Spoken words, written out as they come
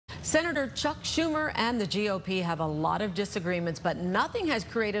Senator Chuck Schumer and the GOP have a lot of disagreements, but nothing has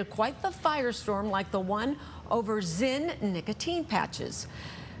created quite the firestorm like the one over ZYN nicotine patches.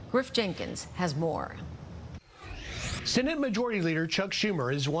 Griff Jenkins has more. Senate Majority Leader Chuck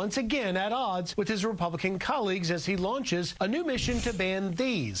Schumer is once again at odds with his Republican colleagues as he launches a new mission to ban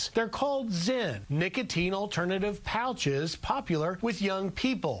these. They're called ZYN, nicotine alternative pouches, popular with young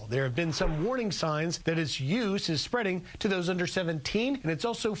people. There have been some warning signs that its use is spreading to those under 17, and it's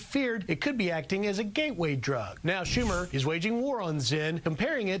also feared it could be acting as a gateway drug. Now Schumer is waging war on ZYN,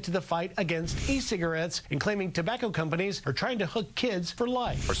 comparing it to the fight against e-cigarettes and claiming tobacco companies are trying to hook kids for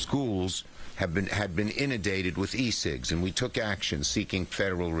life. Our schools had been inundated with e-cigs, and we took action seeking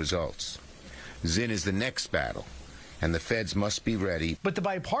federal results. ZYN is the next battle, and the feds must be ready. But the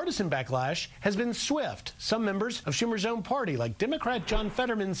bipartisan backlash has been swift. Some members of Schumer's own party, like Democrat John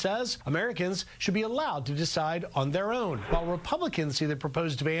Fetterman, says Americans should be allowed to decide on their own, while Republicans see the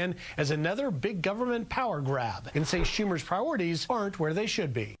proposed ban as another big government power grab and say Schumer's priorities aren't where they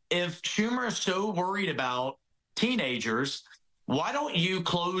should be. If Schumer is so worried about teenagers, why don't you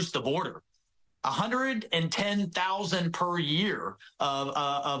close the border? 110,000 per year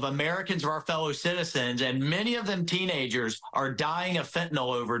of Americans, of our fellow citizens, and many of them teenagers, are dying of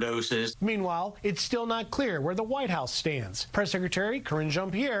fentanyl overdoses. Meanwhile, it's still not clear where the White House stands. Press Secretary Karine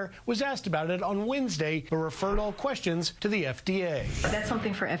Jean-Pierre was asked about it on Wednesday, but referred all questions to the FDA. That's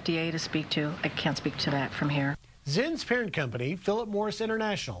something for FDA to speak to. I can't speak to that from here. ZYN's parent company, Philip Morris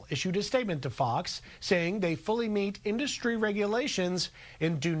International, issued a statement to Fox saying they fully meet industry regulations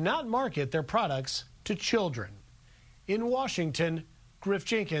and do not market their products to children. In Washington, Griff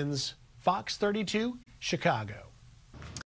Jenkins, Fox 32, Chicago.